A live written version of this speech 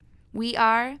We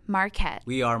are Marquette.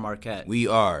 We are Marquette. We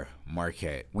are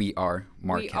Marquette. We are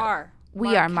Marquette.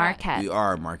 We are Marquette. We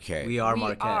are Marquette. We are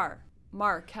Marquette.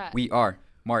 Marquette. We are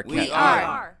Marquette. We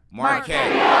are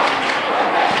Marquette.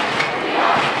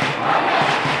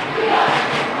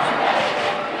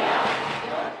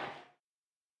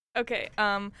 Okay,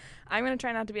 I'm going to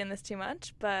try not to be in this too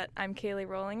much, but I'm Kaylee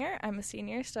Rollinger. I'm a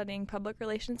senior studying public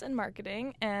relations and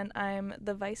marketing, and I'm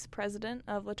the vice president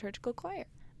of Liturgical Choir.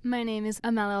 My name is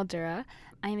Amel Eldura.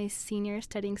 I am a senior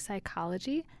studying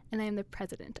psychology, and I am the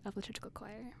president of Liturgical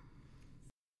Choir.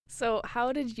 So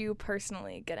how did you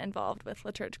personally get involved with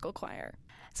Liturgical Choir?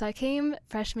 So I came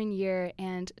freshman year,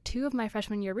 and two of my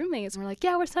freshman year roommates were like,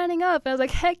 yeah, we're signing up. And I was like,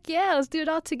 heck yeah, let's do it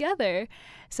all together.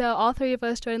 So all three of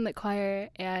us joined Lit Choir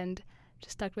and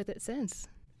just stuck with it since.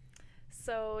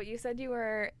 So you said you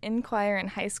were in choir in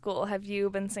high school. Have you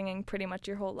been singing pretty much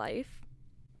your whole life?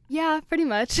 Yeah, pretty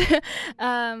much.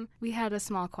 We had a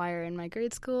small choir in my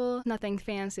grade school. Nothing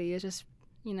fancy. It was just,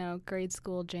 grade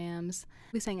school jams.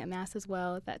 We sang at Mass as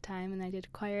well at that time, and I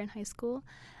did choir in high school.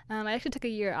 I actually took a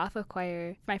year off of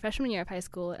choir my freshman year of high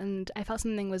school, and I felt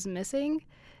something was missing.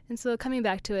 And so coming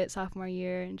back to it sophomore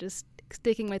year and just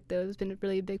sticking with those has been a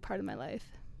really big part of my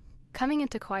life. Coming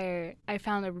into choir, I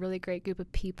found a really great group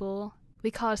of people. We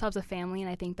call ourselves a family,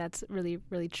 and I think that's really,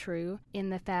 really true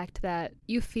in the fact that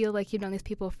you feel like you've known these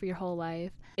people for your whole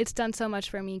life. It's done so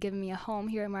much for me, given me a home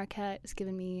here at Marquette. It's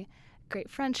given me great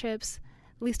friendships.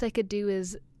 Least I could do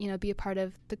is, be a part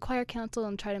of the choir council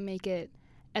and try to make it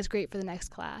as great for the next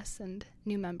class and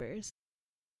new members.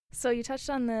 So you touched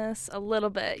on this a little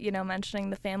bit,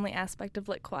 mentioning the family aspect of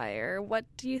Lit Choir. What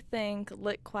do you think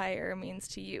Lit Choir means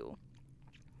to you?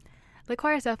 Lit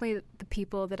Choir is definitely the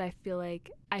people that I feel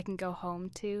like I can go home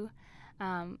to.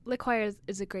 Lit Choir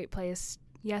is a great place,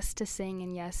 yes, to sing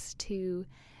and yes, to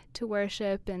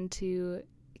worship and to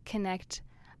connect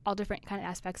all different kind of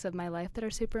aspects of my life that are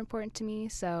super important to me.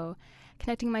 So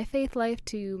connecting my faith life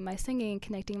to my singing,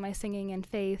 connecting my singing and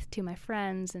faith to my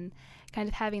friends, and kind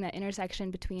of having that intersection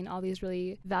between all these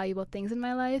really valuable things in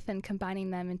my life and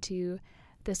combining them into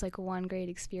this one great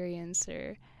experience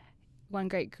or one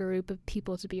great group of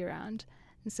people to be around.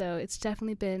 And so it's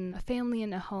definitely been a family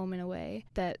and a home in a way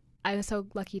that I was so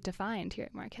lucky to find here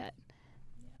at Marquette.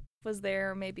 Was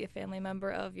there maybe a family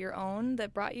member of your own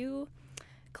that brought you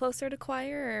closer to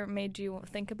choir or made you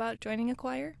think about joining a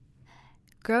choir?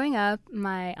 Growing up,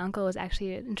 my uncle was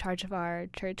actually in charge of our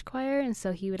church choir, and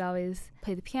so he would always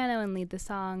play the piano and lead the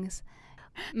songs.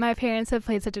 My parents have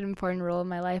played such an important role in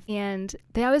my life, and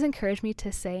they always encouraged me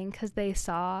to sing because they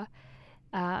saw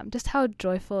just how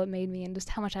joyful it made me and just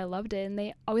how much I loved it, and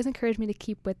they always encouraged me to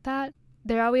keep with that.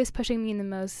 They're always pushing me in the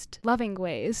most loving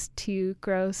ways to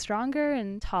grow stronger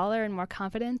and taller and more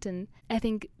confident, and I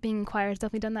think being in choir has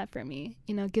definitely done that for me,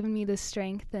 given me the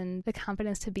strength and the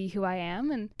confidence to be who I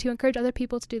am and to encourage other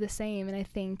people to do the same. And I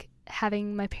think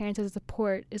having my parents as a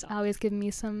support is always given me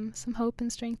some hope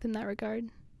and strength in that regard.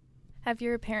 Have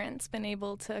your parents been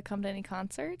able to come to any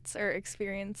concerts or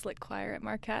experience Lit Choir at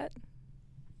Marquette?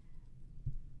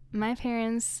 My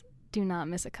parents do not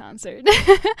miss a concert.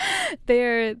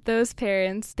 They're those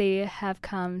parents. They have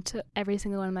come to every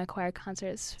single one of my choir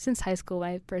concerts since high school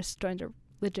when I first joined a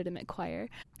legitimate choir.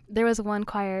 There was one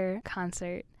choir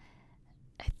concert,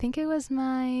 I think it was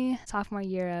my sophomore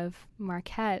year of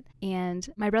Marquette, and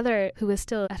my brother, who was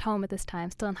still at home at this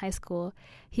time, still in high school,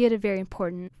 he had a very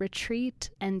important retreat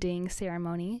ending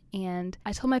ceremony, and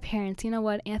I told my parents, you know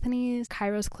what, Anthony's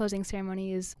Kairos closing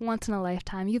ceremony is once in a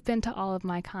lifetime. You've been to all of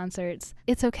my concerts.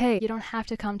 It's okay. You don't have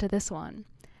to come to this one.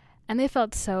 And they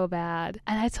felt so bad.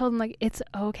 And I told them, it's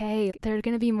okay. There are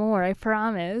going to be more, I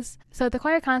promise. So at the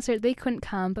choir concert, they couldn't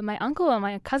come, but my uncle and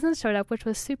my cousins showed up, which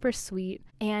was super sweet.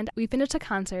 And we finished a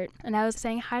concert, and I was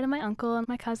saying hi to my uncle and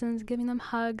my cousins, giving them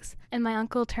hugs. And my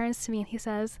uncle turns to me and he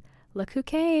says, "Look who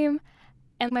came."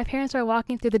 And my parents were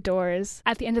walking through the doors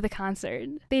at the end of the concert.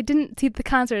 They didn't see the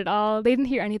concert at all. They didn't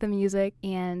hear any of the music,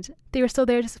 and they were still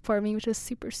there to support me, which was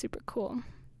super, super cool.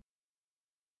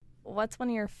 What's one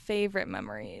of your favorite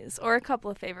memories, or a couple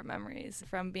of favorite memories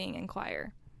from being in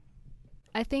choir?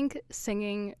 I think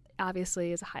singing,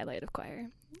 obviously, is a highlight of choir.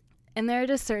 And there are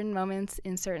just certain moments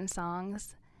in certain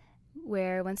songs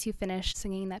where once you finish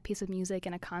singing that piece of music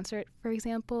in a concert, for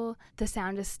example, the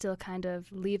sound is still kind of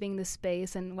leaving the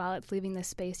space, and while it's leaving the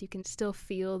space, you can still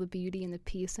feel the beauty and the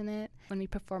peace in it. When we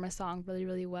perform a song really,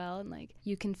 really well, and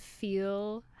you can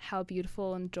feel how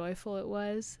beautiful and joyful it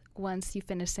was once you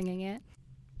finish singing it.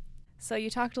 So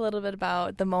you talked a little bit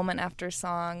about the moment after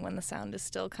song when the sound is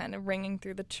still kind of ringing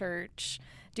through the church.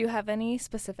 Do you have any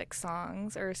specific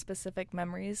songs or specific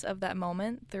memories of that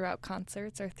moment throughout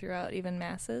concerts or throughout even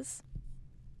masses?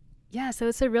 Yeah, so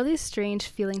it's a really strange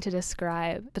feeling to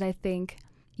describe, but I think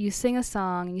you sing a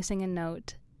song and you sing a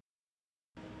note.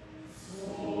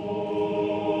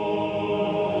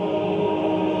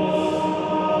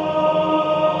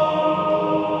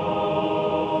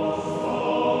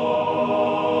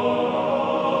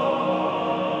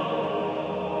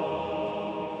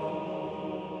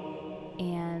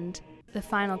 The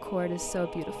final chord is so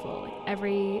beautiful. Like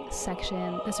every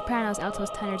section, the sopranos, altos,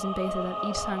 tenors, and basses have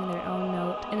each sung their own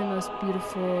note in the most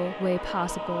beautiful way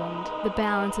possible. And the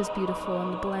balance is beautiful,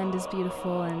 and the blend is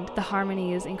beautiful, and the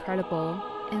harmony is incredible.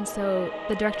 And so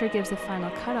the director gives the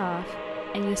final cutoff,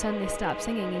 and you suddenly stop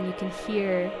singing, and you can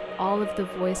hear all of the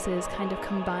voices kind of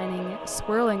combining,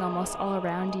 swirling almost all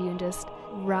around you, and just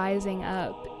rising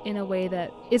up in a way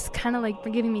that is kind of like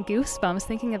giving me goosebumps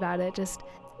thinking about it. Just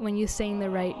when you sing the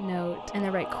right note and the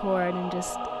right chord and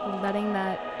just letting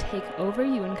that take over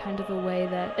you in kind of a way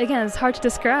that, again, it's hard to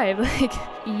describe. Like,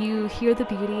 you hear the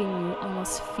beauty and you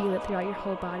almost feel it throughout your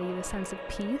whole body, the sense of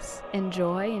peace and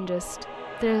joy, and just,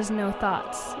 there's no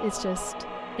thoughts. It's just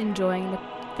enjoying the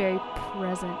very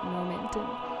present moment.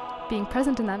 And being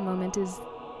present in that moment is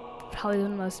probably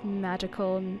one of the most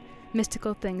magical and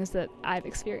mystical things that I've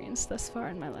experienced thus far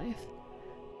in my life.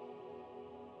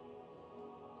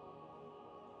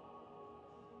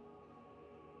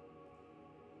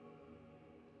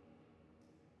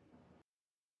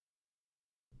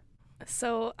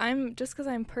 So because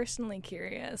I'm personally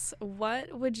curious,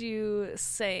 what would you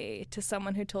say to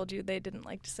someone who told you they didn't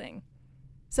like to sing?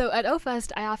 So at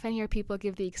O-Fest, I often hear people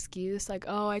give the excuse like,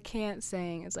 oh, I can't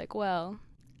sing. It's like, well,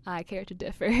 I care to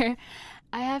differ.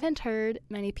 I haven't heard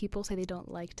many people say they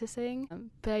don't like to sing,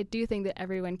 but I do think that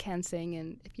everyone can sing,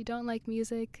 and if you don't like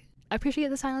music, I appreciate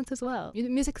the silence as well.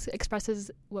 Music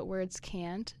expresses what words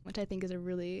can't, which I think is a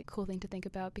really cool thing to think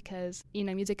about because,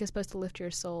 music is supposed to lift your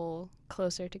soul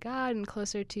closer to God and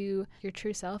closer to your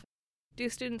true self. Do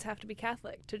students have to be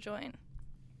Catholic to join?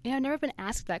 I've never been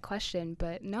asked that question,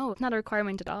 but no, it's not a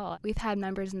requirement at all. We've had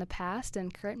members in the past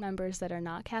and current members that are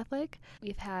not Catholic.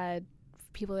 We've had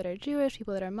people that are Jewish,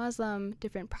 people that are Muslim,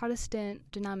 different Protestant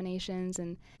denominations,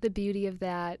 and the beauty of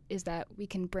that is that we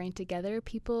can bring together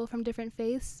people from different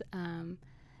faiths in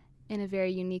a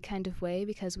very unique kind of way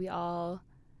because we all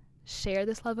share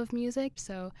this love of music.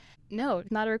 So no,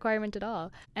 not a requirement at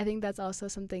all. I think that's also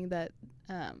something that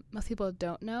most people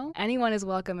don't know. Anyone is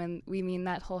welcome, and we mean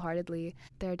that wholeheartedly.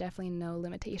 There are definitely no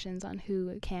limitations on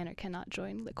who can or cannot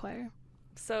join Lit Choir.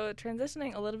 So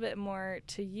transitioning a little bit more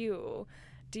to you,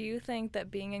 do you think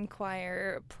that being in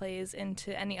choir plays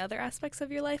into any other aspects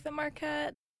of your life at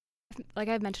Marquette? Like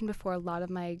I've mentioned before, a lot of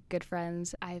my good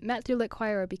friends I met through Lit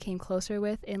Choir or became closer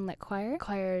with in Lit Choir.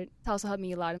 Choir also helped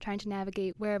me a lot in trying to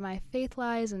navigate where my faith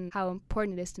lies and how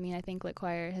important it is to me. And I think Lit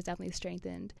Choir has definitely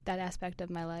strengthened that aspect of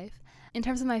my life. In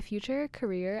terms of my future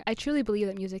career, I truly believe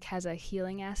that music has a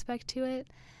healing aspect to it.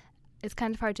 It's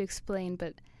kind of hard to explain,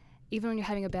 but even when you're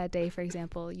having a bad day, for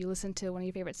example, you listen to one of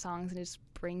your favorite songs and it just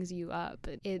brings you up.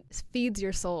 It feeds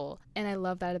your soul. And I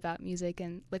love that about music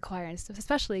and Lit Choir and stuff,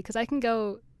 especially because I can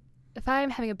go, if I'm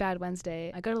having a bad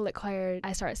Wednesday, I go to Lit Choir,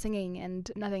 I start singing, and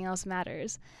nothing else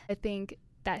matters. I think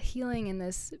that healing and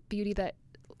this beauty that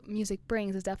music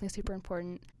brings is definitely super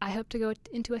important. I hope to go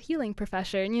into a healing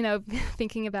profession,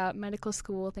 thinking about medical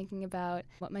school, thinking about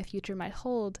what my future might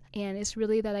hold. And it's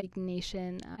really that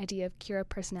Ignatian idea of cura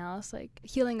personalis, like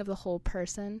healing of the whole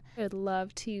person. I would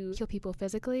love to heal people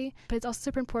physically, but it's also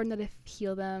super important that I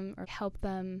heal them or help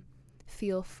them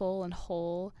feel full and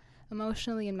whole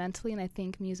emotionally and mentally. And I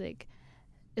think music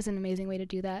is an amazing way to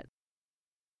do that.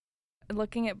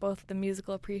 Looking at both the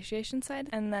musical appreciation side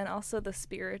and then also the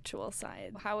spiritual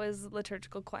side, how is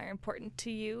liturgical choir important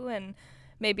to you, and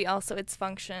maybe also its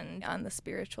function on the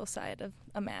spiritual side of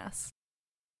a mass?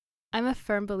 I'm a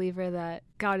firm believer that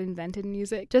God invented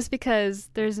music just because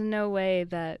there's no way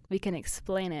that we can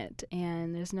explain it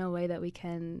and there's no way that we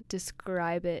can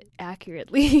describe it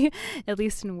accurately, at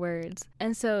least in words.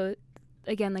 And so,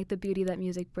 again, like the beauty that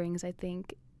music brings, I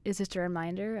think, is just a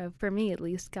reminder of, for me at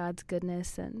least, God's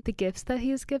goodness and the gifts that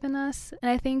He's given us.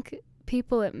 And I think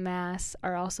people at Mass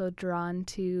are also drawn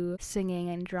to singing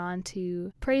and drawn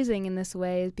to praising in this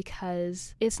way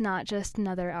because it's not just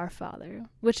another Our Father,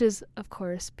 which is, of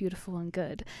course, beautiful and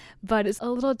good, but it's a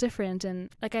little different. And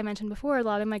like I mentioned before, a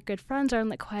lot of my good friends are in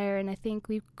Lit Choir, and I think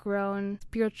we've grown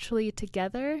spiritually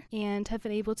together and have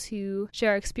been able to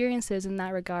share our experiences in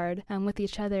that regard with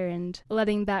each other and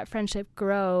letting that friendship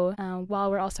grow while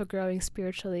we're also growing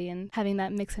spiritually, and having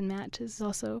that mix and match is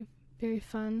also very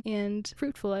fun and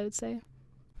fruitful, I would say.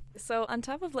 So on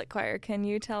top of Lit Choir, can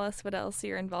you tell us what else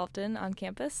you're involved in on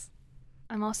campus?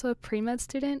 I'm also a pre-med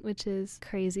student, which is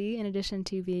crazy, in addition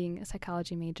to being a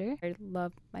psychology major. I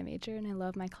love my major and I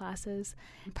love my classes.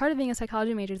 Part of being a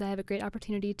psychology major is I have a great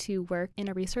opportunity to work in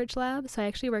a research lab. So I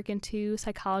actually work in 2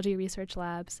 psychology research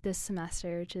labs this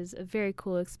semester, which is a very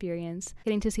cool experience,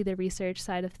 getting to see the research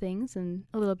side of things and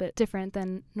a little bit different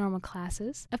than normal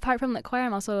classes. Apart from Lit Choir,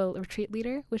 I'm also a retreat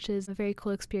leader, which is a very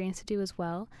cool experience to do as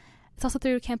well. It's also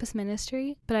through campus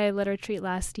ministry, but I led a retreat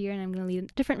last year and I'm going to lead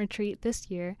a different retreat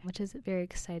this year, which is very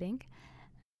exciting.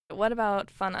 What about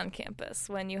fun on campus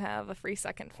when you have a free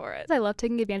second for it? I love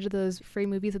taking advantage of those free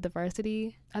movies at the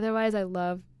varsity. Otherwise, I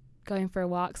love going for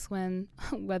walks when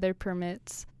weather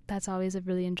permits. That's always a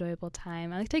really enjoyable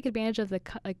time. I like to take advantage of the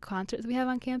concerts we have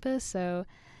on campus, so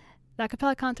the a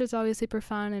cappella concert is always super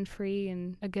fun and free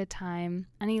and a good time.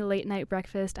 Any late night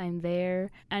breakfast, I'm there.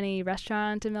 Any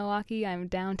restaurant in Milwaukee, I'm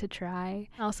down to try.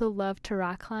 I also love to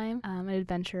rock climb at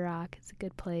Adventure Rock. It's a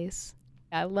good place.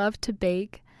 I love to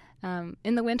bake.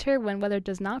 In the winter, when weather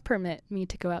does not permit me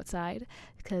to go outside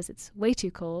because it's way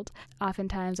too cold,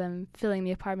 oftentimes I'm filling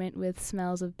the apartment with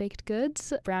smells of baked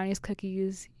goods, brownies,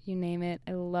 cookies, you name it.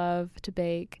 I love to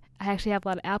bake. I actually have a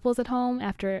lot of apples at home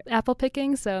after apple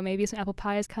picking, so maybe some apple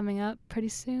pie is coming up pretty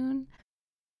soon.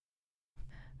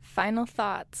 Final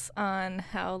thoughts on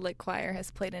how Lit Choir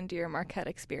has played into your Marquette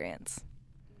experience?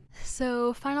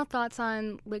 So, final thoughts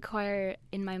on Lit Choir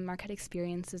in my Marquette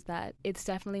experience is that it's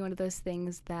definitely one of those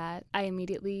things that I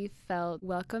immediately felt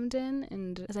welcomed in,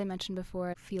 and as I mentioned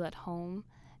before, feel at home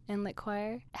in Lit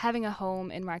Choir. Having a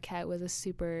home in Marquette was a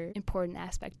super important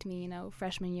aspect to me,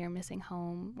 freshman year missing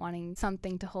home, wanting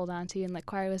something to hold on to, and Lit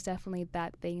Choir was definitely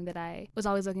that thing that I was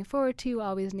always looking forward to,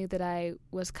 always knew that I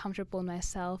was comfortable in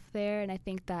myself there, and I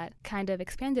think that kind of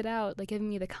expanded out, giving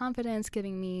me the confidence,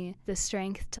 giving me the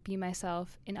strength to be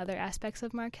myself in other aspects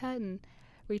of Marquette, and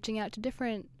reaching out to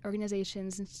different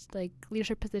organizations and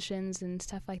leadership positions and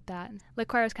stuff like that. Lit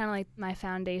Choir is kind of like my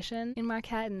foundation in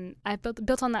Marquette, and I've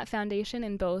built on that foundation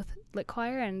in both Lit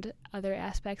Choir and other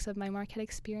aspects of my Marquette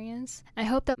experience. I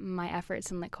hope that my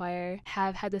efforts in Lit Choir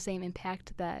have had the same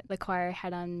impact that Lit Choir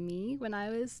had on me when I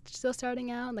was still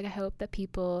starting out. I hope that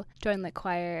people join Lit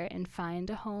Choir and find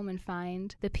a home and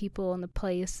find the people and the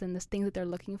place and the things that they're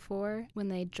looking for when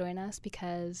they join us,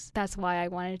 because that's why I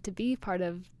wanted to be part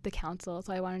of the council.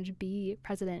 So I wanted to be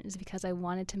president, is because I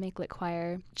wanted to make Lit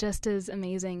Choir just as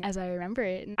amazing as I remember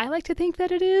it. And I like to think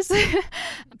that it is,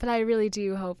 but I really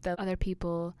do hope that other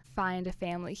people find a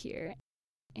family here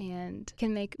and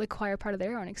can make Lit Choir part of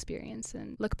their own experience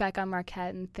and look back on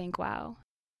Marquette and think, wow,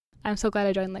 I'm so glad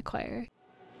I joined Lit Choir,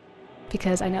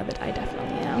 because I know that I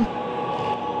definitely am.